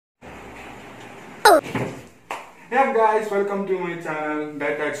Yeah guys, welcome to my channel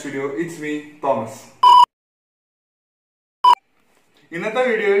Data Studio. It's me, Thomas. ഇന്നത്തെ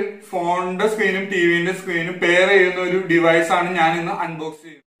വീഡിയോയിൽ ഫോണിന്റെ സ്ക്രീനും ടിവിന്റെ സ്ക്രീനും pair ചെയ്യുന്ന ഒരു ഡിവൈസ് ആണ് ഞാൻ ഇന്ന് അൺബോക്സ്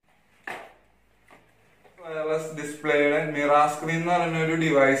ചെയ്യുന്നത്. വയർലെസ് ഡിസ്പ്ലേയുടെ മിറ സ്ക്രീൻ എന്ന് പറയുന്ന ഒരു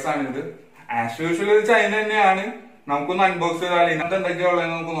ഡിവൈസ് ആണിത്. ആസ് യൂഷ്വൽ ഇത് ചൈന തന്നെയാണ്. നമുക്കൊന്ന് അൺബോക്സ് ചെയ്താൽ ഇന്നത്തെ എന്തൊക്കെയാ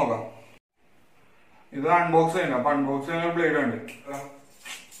ഉള്ളതെന്ന് നമുക്ക് നോക്കാം. ഇത് അൺബോക്സ് ചെയ്യണം. അപ്പൊ അൺബോക്സ് ചെയ്യുന്ന ബ്ലേഡ് ഉണ്ട്.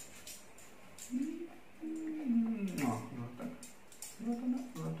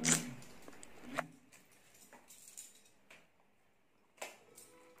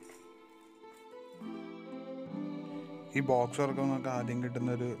 ഈ ബോക്സ് തുറക്കുമ്പോൾ നമുക്ക് ആദ്യം കിട്ടുന്ന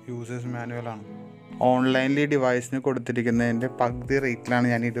ഒരു യൂസേഴ്സ് മാനുവലാണ്. ഓൺലൈനിൽ ഈ ഡിവൈസിന് കൊടുത്തിരിക്കുന്നതിൻ്റെ പകുതി റേറ്റിലാണ്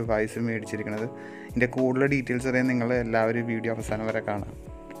ഞാൻ ഈ ഡിവൈസ് മേടിച്ചിരിക്കുന്നത്. ഇതിൻ്റെ കൂടുതൽ ഡീറ്റെയിൽസ് അറിയാൻ നിങ്ങൾ എല്ലാവരും വീഡിയോ അവസാനം വരെ കാണാം.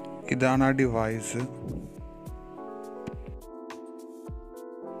 ഇതാണ് ആ ഡിവൈസ്.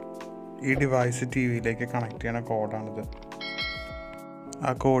 ഈ ഡിവൈസ് ടി വിയിലേക്ക് കണക്ട് ചെയ്യണ കോഡാണിത്.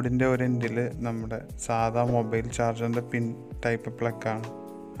 ആ കോഡിൻ്റെ ഒരു എൻഡിൽ നമ്മുടെ സാധാ മൊബൈൽ ചാർജറിൻ്റെ പിൻ ടൈപ്പ് പ്ലഗാണ്.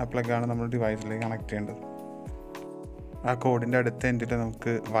 ആ പ്ലഗാണ് നമ്മൾ ഡിവൈസിലേക്ക് കണക്ട് ചെയ്യേണ്ടത്. ആ കോഡിൻ്റെ അടുത്ത എൻഡിൽ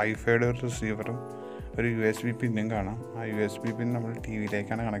നമുക്ക് വൈഫൈയുടെ ഒരു റിസീവറും ഒരു USB പിന്നും കാണാം. ആ USB പിൻ നമ്മൾ ടി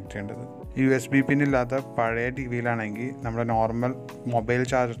വിയിലേക്കാണ് കണക്ട് ചെയ്യേണ്ടത്. USB പിൻ ഇല്ലാത്ത പഴയ ടി വിയിലാണെങ്കിൽ നമ്മുടെ നോർമൽ മൊബൈൽ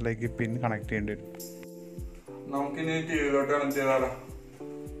ചാർജറിലേക്ക് പിൻ കണക്ട് ചെയ്യേണ്ടി വരും. നമുക്കിനി ടി വിയിലോട്ട് കണക്ട് ചെയ്താലോ?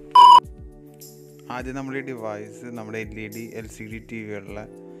 ആദ്യം നമ്മൾ ഈ ഡിവൈസ് നമ്മുടെ LED LCD TVകളിലെ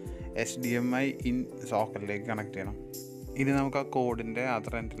HDMI in സോക്കറ്റിലേക്ക് connect ചെയ്യണം. ഇനി നമുക്ക് ആ കോഡിൻ്റെ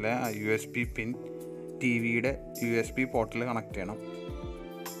അതർ എൻഡിലെ ആ USB പിൻ ടി വിയുടെ USB പോർട്ടിൽ കണക്ട് ചെയ്യണം.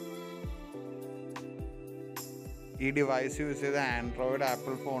 ഈ ഡിവൈസ് യൂസ് ചെയ്ത ആൻഡ്രോയിഡ്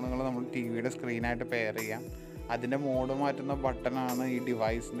ആപ്പിൾ ഫോണുകൾ നമ്മൾ ടി വിയുടെ സ്ക്രീനായിട്ട് പെയർ ചെയ്യാം. അതിൻ്റെ മോഡ് മാറ്റുന്ന ബട്ടണാണ് ഈ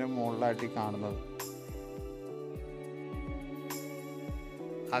ഡിവൈസിൻ്റെ മുകളിലായിട്ട് കാണുന്നത്.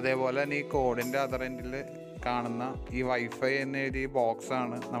 അതേപോലെ തന്നെ ഈ കോഡിൻ്റെ അതർ എൻഡിൽ കാണുന്ന ഈ വൈഫൈ എന്ന് എഴുതിയ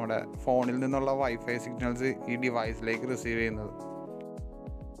ബോക്സാണ് നമ്മുടെ ഫോണിൽ നിന്നുള്ള വൈഫൈ സിഗ്നൽസ് ഈ ഡിവൈസിലേക്ക് റിസീവ് ചെയ്യുന്നത്.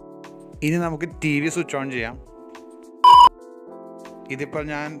 ഇനി നമുക്ക് ടി വി സ്വിച്ച് ഓൺ ചെയ്യാം. ഇതിപ്പോൾ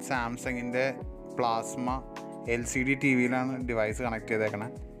ഞാൻ സാംസങ്ങിൻ്റെ പ്ലാസ്മ LCD TVയിലാണ് ഡിവൈസ് കണക്ട് ചെയ്തേക്കണേ.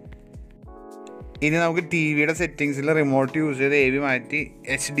 ഇനി നമുക്ക് ടി വിയുടെ സെറ്റിങ്സിൽ റിമോട്ട് യൂസ് ചെയ്ത് AV മാറ്റി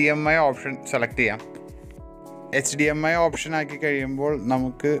HDMI ഓപ്ഷൻ സെലക്ട് ചെയ്യാം. HDMI ഓപ്ഷൻ ആക്കി കഴിയുമ്പോൾ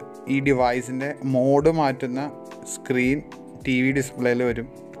നമുക്ക് ഈ ഡിവൈസിൻ്റെ മോഡ് മാറ്റുന്ന സ്ക്രീൻ ടി വി ഡിസ്പ്ലേയിൽ വരും.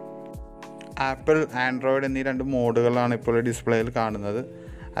 ആപ്പിൾ ആൻഡ്രോയിഡ് എന്നീ രണ്ട് മോഡുകളാണ് ഇപ്പോൾ ഡിസ്പ്ലേയിൽ കാണുന്നത്.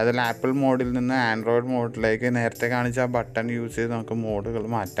 അതിൽ ആപ്പിൾ മോഡിൽ നിന്ന് ആൻഡ്രോയിഡ് മോഡിലേക്ക് നേരത്തെ കാണിച്ച ആ ബട്ടൺ യൂസ് ചെയ്ത് നമുക്ക് മോഡുകൾ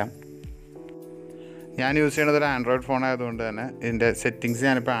മാറ്റാം. ഞാൻ യൂസ് ചെയ്യുന്നത് ഒരു ആൻഡ്രോയിഡ് ഫോൺ ആയതുകൊണ്ട് തന്നെ ഇതിൻ്റെ സെറ്റിങ്സ്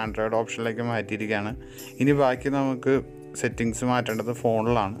ഞാനിപ്പോൾ ആൻഡ്രോയിഡ് ഓപ്ഷനിലേക്ക് മാറ്റിയിരിക്കുകയാണ്. ഇനി ബാക്കി നമുക്ക് സെറ്റിങ്സ് മാറ്റേണ്ടത്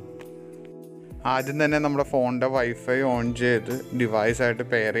ഫോണിലാണ്. ആദ്യം തന്നെ നമ്മുടെ ഫോണിൻ്റെ വൈഫൈ ഓൺ ചെയ്ത് ഡിവൈസായിട്ട്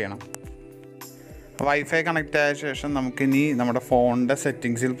പെയർ ചെയ്യണം. വൈഫൈ കണക്റ്റ് ആയ ശേഷം നമുക്കിനി നമ്മുടെ ഫോണിൻ്റെ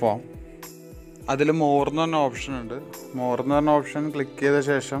സെറ്റിങ്സിൽ പോകാം. അതിൽ മോർ എന്ന് പറഞ്ഞ ഓപ്ഷൻ ഉണ്ട്. മോർ എന്ന് പറഞ്ഞ ഓപ്ഷൻ ക്ലിക്ക് ചെയ്ത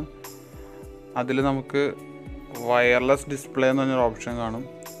ശേഷം അതിൽ നമുക്ക് വയർലെസ് ഡിസ്പ്ലേ എന്ന് പറഞ്ഞൊരു ഓപ്ഷൻ കാണും.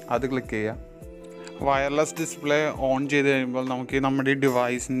 അത് ക്ലിക്ക് ചെയ്യാം. വയർലെസ് ഡിസ്പ്ലേ ഓൺ ചെയ്ത് കഴിയുമ്പോൾ നമുക്ക് നമ്മുടെ ഈ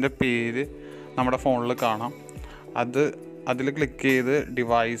ഡിവൈസിൻ്റെ പേര് നമ്മുടെ ഫോണിൽ കാണാം. അതിൽ ക്ലിക്ക് ചെയ്ത്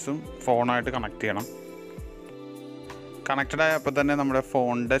ഡിവൈസും ഫോണായിട്ട് കണക്ട് ചെയ്യണം. കണക്റ്റഡ് ആയപ്പോൾ തന്നെ നമ്മുടെ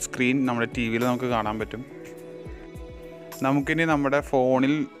ഫോണിൻ്റെ സ്ക്രീൻ നമ്മുടെ ടി വിയിൽ നമുക്ക് കാണാൻ പറ്റും. നമുക്കിനി നമ്മുടെ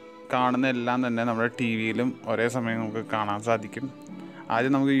ഫോണിൽ കാണുന്ന എല്ലാം തന്നെ നമ്മുടെ ടി വിയിലും ഒരേ സമയം നമുക്ക് കാണാൻ സാധിക്കും.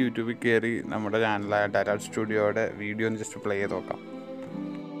 ആദ്യം നമുക്ക് യൂട്യൂബിൽ കയറി നമ്മുടെ ചാനലായ ഡാറ്റാ സ്റ്റുഡിയോയുടെ വീഡിയോ ഒന്ന് ജസ്റ്റ് പ്ലേ ചെയ്ത് നോക്കാം.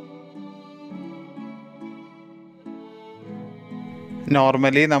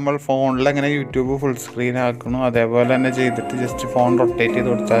 നോർമലി നമ്മൾ ഫോണിൽ എങ്ങനെ യൂട്യൂബ് ഫുൾ സ്ക്രീൻ ആക്കണോ അതേപോലെ തന്നെ ചെയ്തിട്ട് ജസ്റ്റ് ഫോൺ റൊട്ടേറ്റ് ചെയ്ത്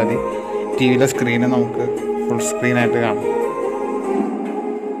കൊടുത്താൽ മതി. ടി വിയിലെ സ്ക്രീന് നമുക്ക് ഫുൾ സ്ക്രീനായിട്ട് കാണാം.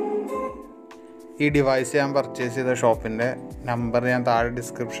 ഈ ഡിവൈസ് ഞാൻ പർച്ചേസ് ചെയ്ത ഷോപ്പിൻ്റെ നമ്പർ ഞാൻ താഴെ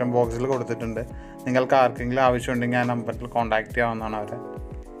ഡിസ്ക്രിപ്ഷൻ ബോക്സിൽ കൊടുത്തിട്ടുണ്ട്. നിങ്ങൾക്ക് ആർക്കെങ്കിലും ആവശ്യമുണ്ടെങ്കിൽ ആ നമ്പറിൽ കോൺടാക്റ്റ് ചെയ്യാവുന്നതാണ് അവരെ.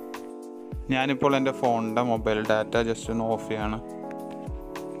 ഞാനിപ്പോൾ എൻ്റെ ഫോണിൻ്റെ മൊബൈൽ ഡാറ്റ ജസ്റ്റ് ഒന്ന് ഓഫ് ചെയ്യാണ്.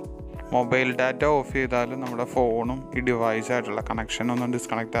 മൊബൈൽ ഡാറ്റ ഓഫ് ചെയ്താലും നമ്മുടെ ഫോണും ഈ ഡിവൈസായിട്ടുള്ള കണക്ഷനൊന്നും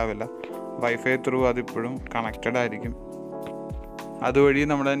ഡിസ്കണക്റ്റ് ആവില്ല. വൈഫൈ ത്രൂ അതിപ്പോഴും കണക്റ്റഡ് ആയിരിക്കും. അതുവഴി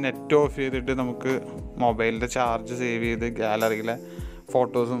നമ്മുടെ നെറ്റ് ഓഫ് ചെയ്തിട്ട് നമുക്ക് മൊബൈലിൻ്റെ ചാർജ് സേവ് ചെയ്ത് ഗാലറിയിലെ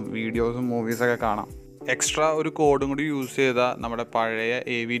ഫോട്ടോസും വീഡിയോസും മൂവീസൊക്കെ കാണാം. എക്സ്ട്രാ ഒരു കോഡും കൂടി യൂസ് ചെയ്താൽ നമ്മുടെ പഴയ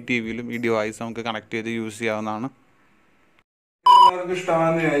AV TVയിലും ഈ ഡിവൈസ് നമുക്ക് കണക്ട് ചെയ്ത് യൂസ് ചെയ്യാവുന്നതാണ്. എല്ലാവർക്കും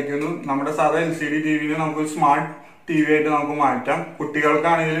ഇഷ്ടമാണെന്ന് വിചാരിക്കുന്നു. നമ്മുടെ സാധാ LCD TVയിൽ നമുക്ക് സ്മാർട്ട് TV ആയിട്ട് നമുക്ക് മാറ്റാം.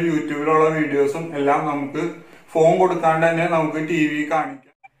 കുട്ടികൾക്കാണെങ്കിലും യൂട്യൂബിലുള്ള വീഡിയോസും എല്ലാം നമുക്ക് ഫോൺ കൊടുക്കാണ്ട് തന്നെ നമുക്ക് TV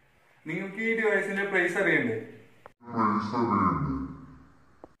കാണിക്കാം. നിങ്ങൾക്ക് ഈ ഡിവൈസിന്റെ പ്രൈസ് അറിയണ്ടേ?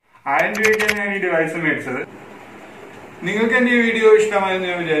 1000 രൂപയ്ക്കാണ് ഞാൻ ഈ ഡിവൈസ് മേടിച്ചത്. നിങ്ങൾക്ക് എന്റെ ഈ വീഡിയോ ഇഷ്ടമായെന്ന്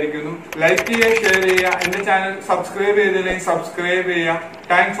ഞാൻ വിചാരിക്കുന്നു. ലൈക്ക് ചെയ്യുക, ഷെയർ ചെയ്യുക, എന്റെ ചാനൽ സബ്സ്ക്രൈബ് ചെയ്തില്ലെങ്കിൽ സബ്സ്ക്രൈബ് ചെയ്യുക.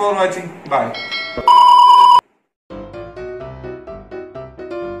 Thanks for watching. ബൈ.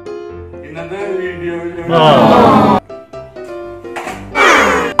 ഇന്നത്തെ വീഡിയോ